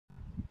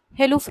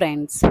Hello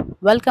friends,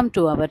 welcome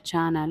to our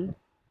channel.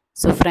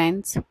 So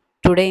friends,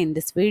 today in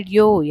this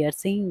video we are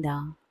seeing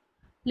the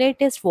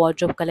latest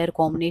wardrobe color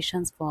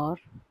combinations for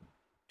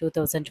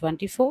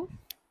 2024.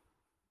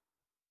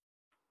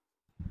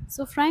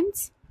 So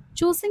friends,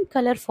 choosing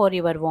color for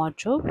your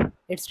wardrobe,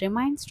 it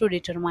remains to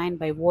determine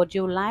by what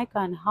you like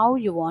and how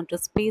you want a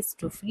space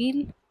to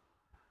feel.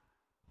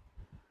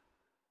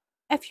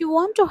 If you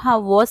want to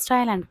have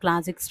versatile and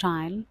classic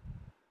style,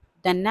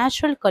 then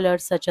natural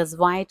colors such as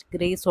white,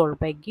 grays or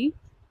beige.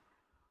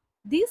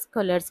 These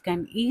colors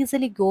can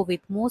easily go with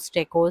most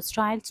decor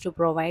styles to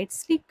provide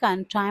sleek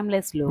and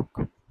timeless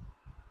look.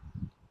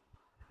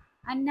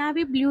 And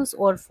navy blues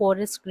or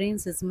forest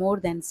greens is more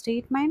than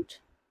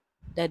statement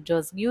that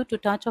just give to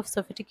touch of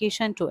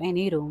sophistication to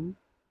any room.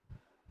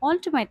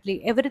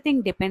 Ultimately,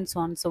 everything depends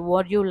on so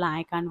what you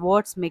like and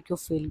what's make you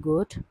feel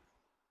good.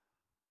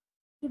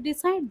 To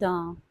decide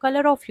the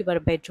color of your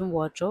bedroom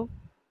wardrobe,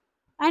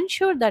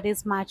 ensure that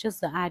it matches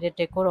the added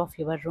decor of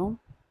your room.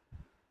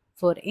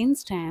 For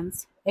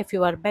instance, if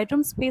your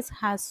bedroom space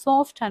has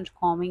soft and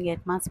calming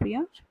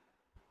atmosphere,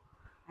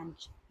 and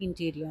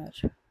interior.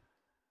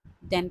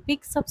 Then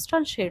pick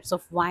subtle shades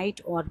of white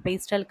or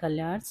pastel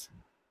colors.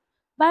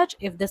 But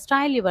if the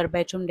style your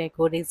bedroom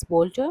decor is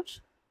bolder,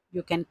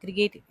 you can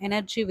create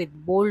energy with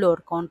bold or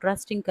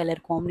contrasting color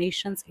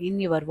combinations in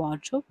your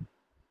wardrobe,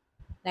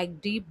 like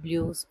deep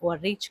blues or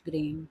rich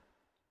green.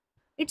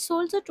 It's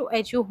also to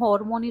add you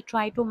harmony,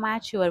 try to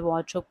match your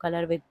wardrobe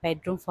color with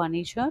bedroom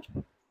furniture.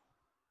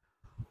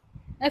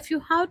 If you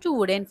have to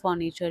wooden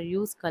furniture,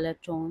 use color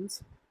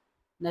tones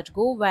that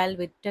go well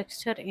with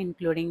texture,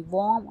 including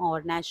warm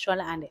or natural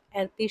and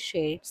earthy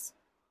shades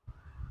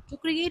to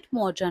create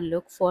modern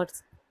look for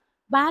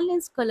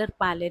balanced color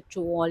palette to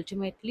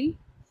ultimately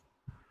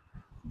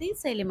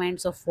these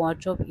elements of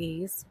wardrobe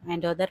is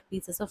and other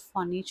pieces of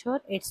furniture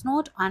it's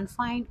not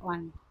unfine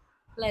and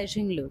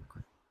pleasing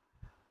look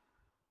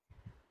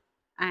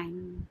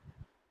and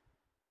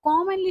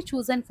commonly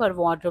chosen for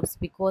wardrobes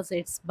because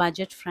it's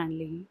budget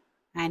friendly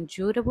and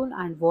durable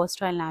and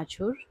versatile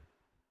nature.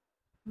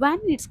 When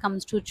it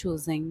comes to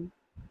choosing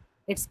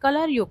its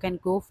color, you can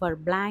go for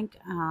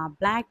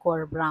black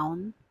or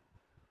brown,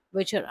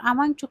 which are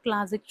among two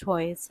classic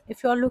choice.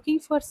 If you are looking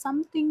for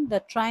something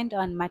the trend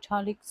on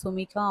metallic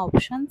Sumika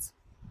options,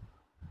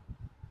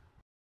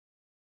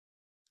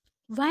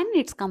 when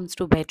it comes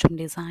to bedroom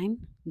design,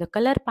 the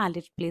color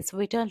palette plays a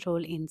vital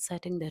role in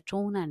setting the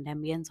tone and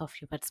ambience of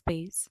your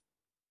space.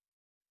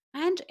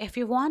 And if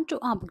you want to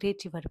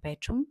upgrade your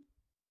bedroom,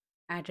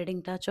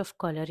 adding touch of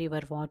color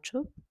your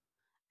wardrobe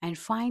and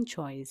fine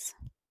choice.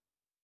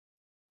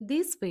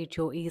 This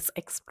video is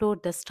explore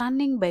the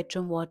stunning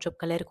bedroom wardrobe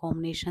color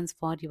combinations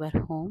for your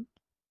home.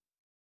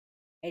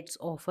 It's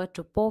offered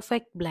to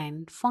perfect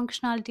blend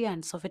functionality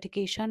and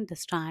sophistication. The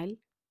style,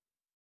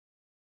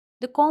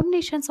 the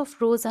combinations of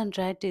rose and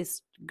red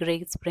is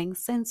great brings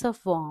sense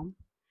of warmth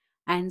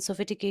and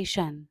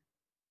sophistication.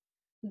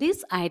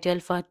 This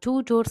ideal for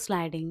two-door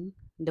sliding.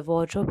 The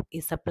wardrobe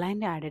is a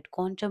blend added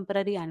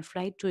contemporary and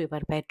flight to your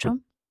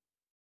bedroom.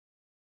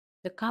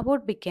 The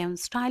cupboard became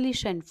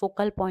stylish and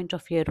focal point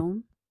of your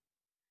room.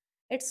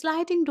 Its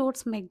sliding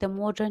doors make the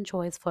modern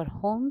choice for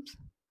homes.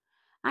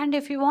 And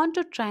if you want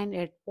to trend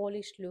a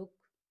polished look,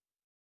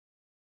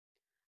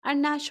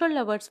 and natural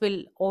lovers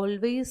will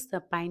always the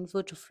pine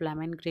wood to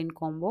lemon green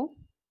combo.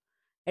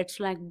 It's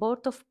like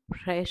both of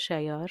fresh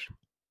air.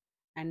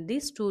 And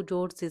these two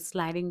doors, these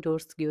sliding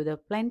doors, give the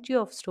plenty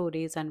of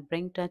storage and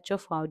bring touch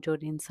of outdoor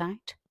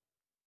inside.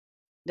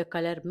 The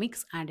color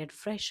mix added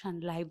fresh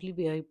and lively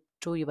vibe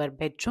to your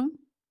bedroom.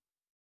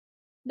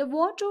 The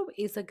wardrobe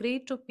is a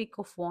great to pick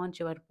of want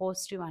your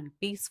positive and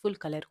peaceful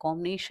color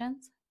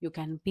combinations. You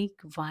can pick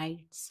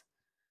whites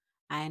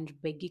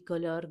and baggy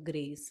color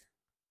grays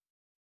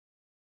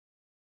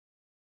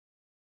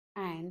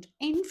and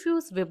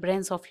infuse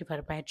vibrance of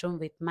your bedroom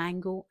with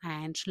mango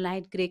and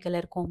light gray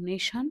color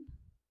combination.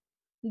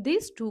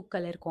 These two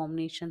color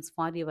combinations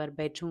for your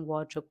bedroom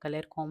wardrobe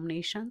color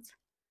combinations.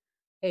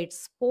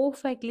 It's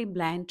perfectly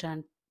blend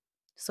and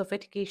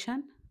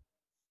sophistication.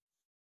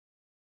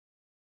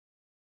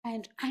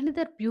 And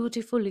another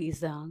beautiful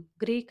is a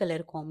gray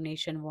color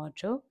combination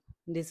wardrobe.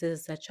 This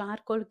is a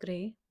charcoal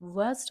gray,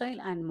 versatile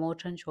and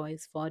modern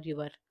choice for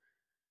your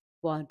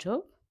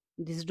wardrobe.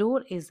 This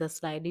door is a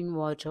sliding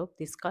wardrobe.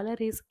 This color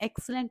is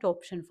excellent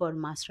option for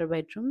master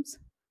bedrooms,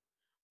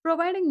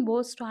 providing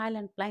both style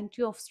and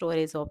plenty of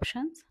storage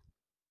options.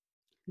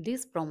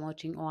 This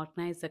promoting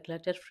organized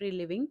clutter-free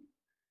living.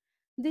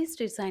 This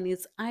design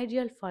is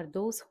ideal for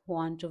those who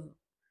want to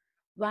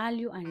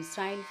value and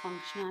style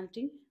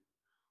functionality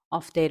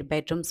of their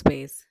bedroom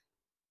space.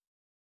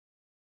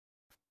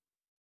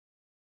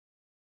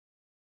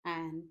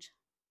 And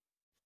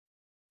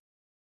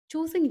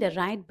choosing the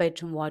right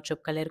bedroom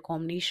wardrobe color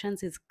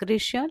combinations is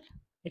crucial.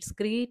 It's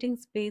creating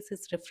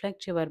spaces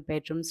reflect your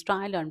bedroom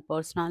style and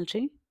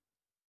personality.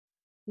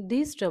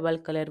 These double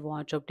color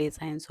wardrobe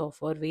designs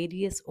offer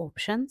various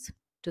options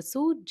to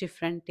suit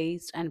different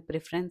tastes and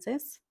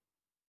preferences.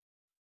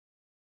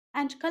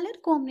 And color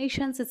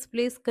combinations is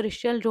plays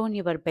crucial role in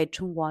your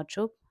bedroom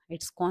wardrobe.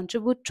 It's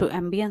contribute to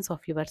ambience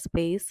of your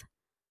space.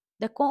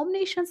 The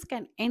combinations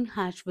can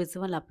enhance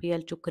visual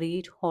appeal to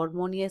create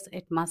harmonious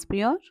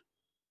atmosphere.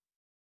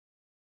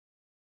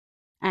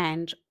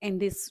 And in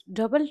this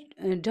double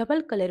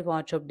color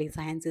wardrobe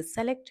designs is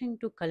selecting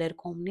two color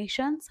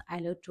combinations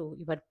allow to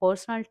your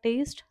personal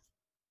taste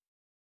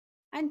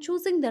and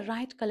choosing the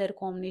right color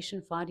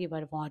combination for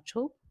your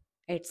wardrobe.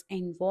 It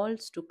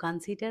involves to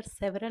consider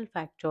several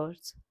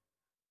factors: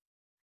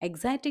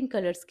 exciting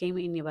color scheme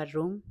in your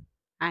room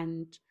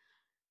and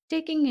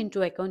taking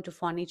into account the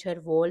furniture,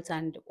 walls,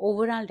 and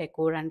overall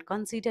decor, and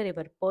consider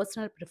your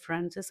personal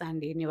preferences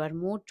and in your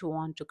mood to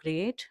want to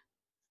create.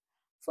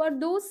 For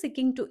those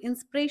seeking to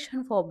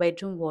inspiration for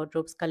bedroom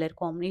wardrobes color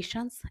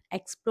combinations,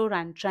 explore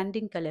and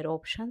trending color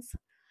options,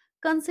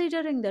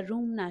 considering the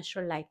room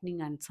natural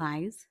lighting and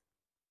size.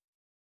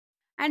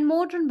 And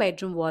modern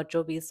bedroom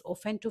wardrobe is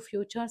often to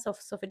features of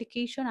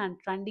sophistication and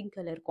trending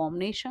color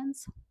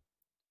combinations.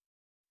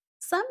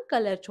 Some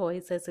color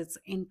choices is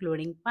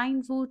including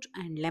pine wood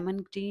and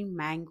lemon green,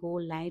 mango,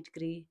 light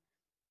gray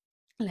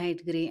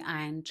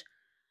and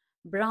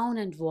brown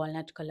and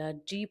walnut color,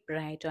 deep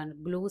bright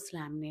and gloss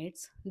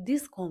laminates.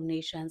 These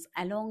combinations,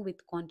 along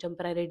with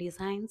contemporary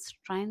designs,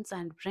 trends,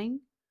 and bring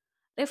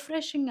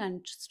refreshing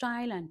and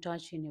style and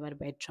touch in your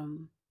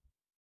bedroom.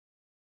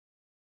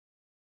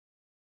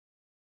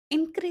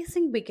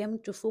 Increasing became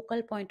to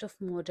focal point of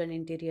modern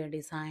interior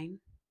design.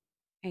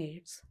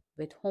 Aids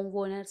with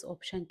homeowners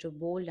option to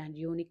bold and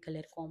unique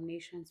color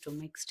combinations to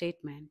make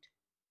statement.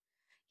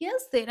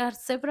 Yes, there are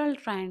several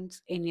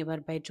trends in your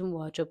bedroom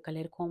wardrobe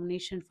color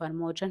combination for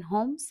modern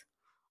homes.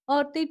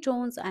 Earthy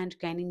tones and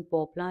gaining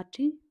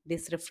popularity,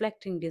 this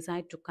reflecting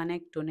desire to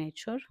connect to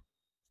nature.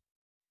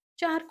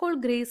 Charcoal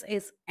grease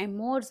is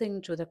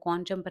emerging to the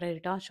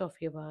contemporary touch of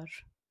your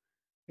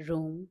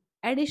room.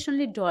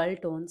 Additionally, dual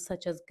tones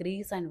such as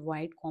grease and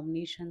white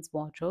combinations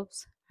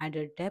wardrobes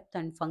added depth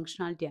and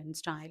functionality and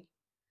style.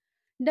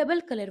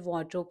 Double color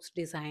wardrobes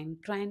design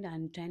trend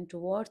and tend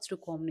towards to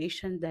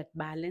combinations that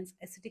balance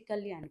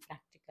aesthetically and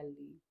practically.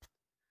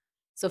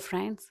 So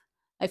friends,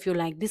 if you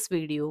like this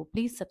video,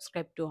 please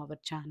subscribe to our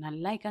channel,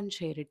 like and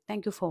share it.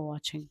 Thank you for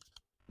watching.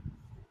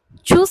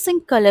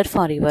 Choosing color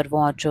for your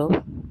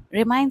wardrobe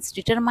remains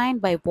determined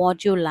by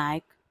what you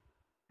like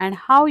and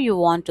how you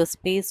want your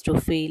space to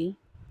feel.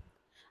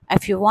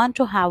 If you want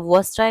to have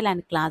versatile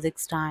and classic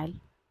style,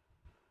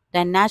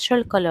 then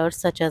natural colors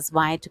such as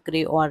white,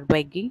 gray or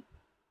beige,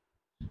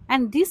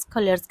 and these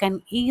colors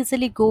can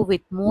easily go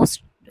with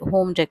most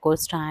home decor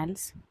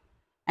styles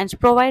and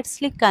provide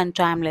sleek and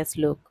timeless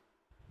look.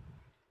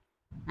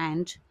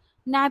 And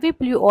navy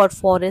blue or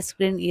forest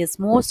green is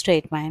more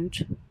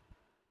statement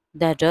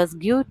that does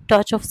give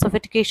touch of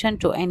sophistication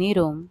to any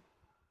room.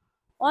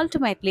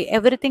 Ultimately,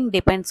 everything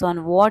depends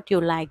on what you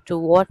like to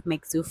what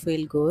makes you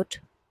feel good.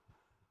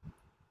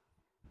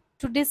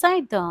 To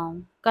decide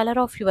the color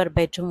of your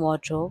bedroom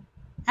wardrobe,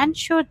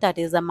 ensure that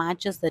it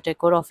matches the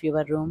decor of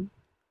your room.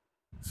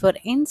 For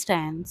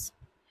instance,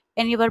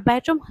 in your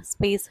bedroom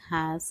space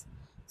has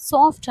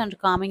soft and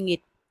calming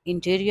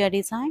interior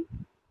design.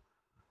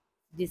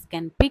 This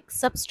can pick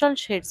subtle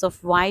shades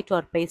of white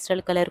or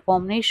pastel color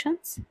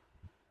combinations.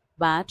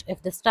 But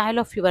if the style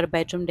of your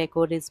bedroom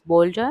decor is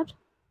bolder,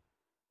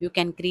 you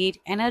can create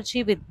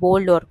energy with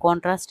bold or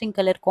contrasting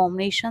color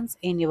combinations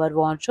in your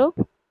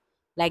wardrobe,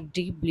 like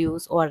deep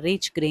blues or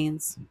rich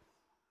greens.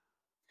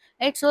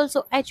 It's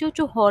also at you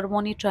to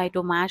harmony try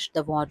to match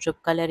the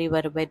wardrobe color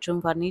your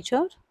bedroom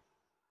furniture.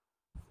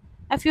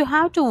 If you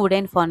have to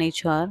wooden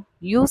furniture,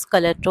 use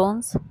color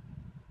tones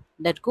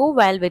that go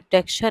well with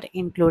texture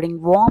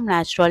including warm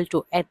natural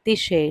to earthy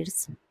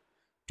shades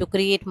to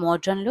create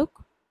modern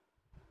look.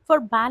 For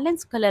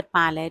balanced color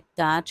palette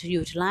that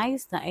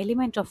utilize the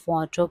element of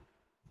wardrobe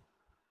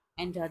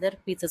and other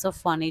pieces of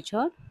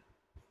furniture,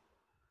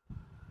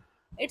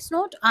 it's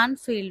not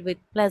unfilled with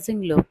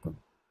pleasing look.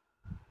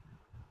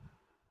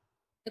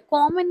 The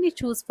commonly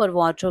choose for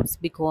wardrobes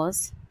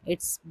because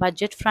it's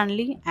budget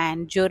friendly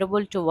and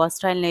durable to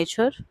versatile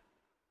nature.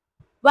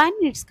 When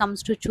it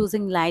comes to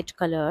choosing light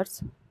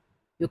colors,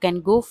 you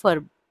can go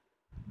for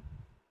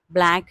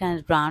black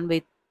and brown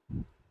with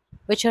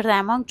which are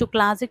among two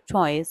classic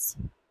choice.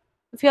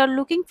 If you are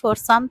looking for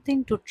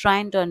something to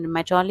trend on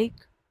metallic,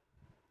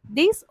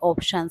 these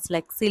options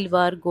like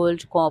silver,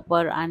 gold,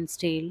 copper, and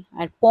steel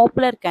are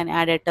popular can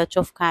add a touch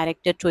of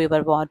character to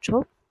your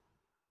wardrobe.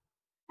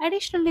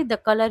 Additionally, the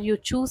color you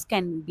choose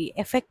can be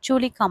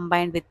effectually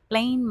combined with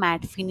plain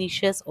matte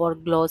finishes or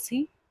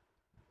glossy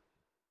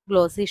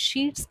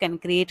sheets can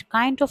create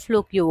kind of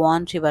look you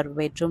want your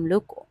bedroom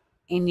look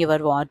in your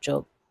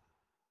wardrobe.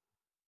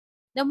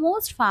 The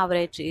most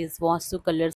favorite is Vastu colors